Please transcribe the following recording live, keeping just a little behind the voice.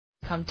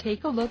Come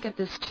take a look at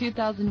this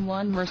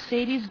 2001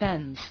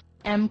 Mercedes-Benz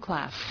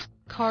M-Class.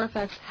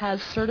 Carfax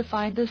has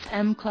certified this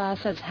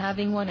M-Class as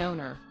having one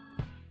owner.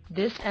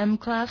 This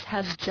M-Class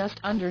has just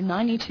under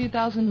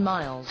 92,000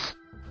 miles.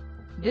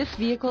 This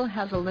vehicle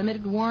has a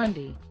limited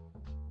warranty.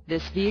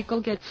 This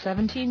vehicle gets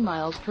 17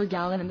 miles per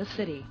gallon in the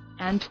city,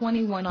 and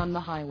 21 on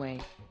the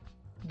highway.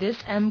 This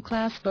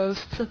M-Class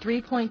boasts a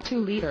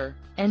 3.2-liter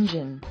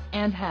engine,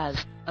 and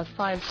has a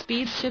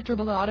 5-speed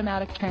shiftable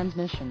automatic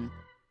transmission.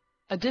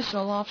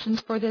 Additional options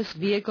for this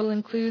vehicle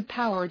include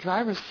power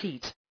driver's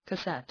seat,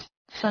 cassette,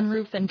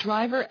 sunroof and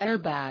driver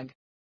airbag.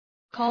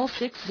 Call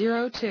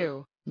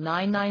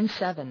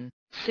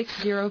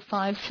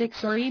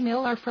 602-997-6056 or email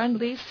our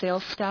friendly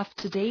sales staff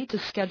today to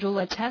schedule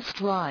a test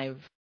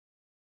drive.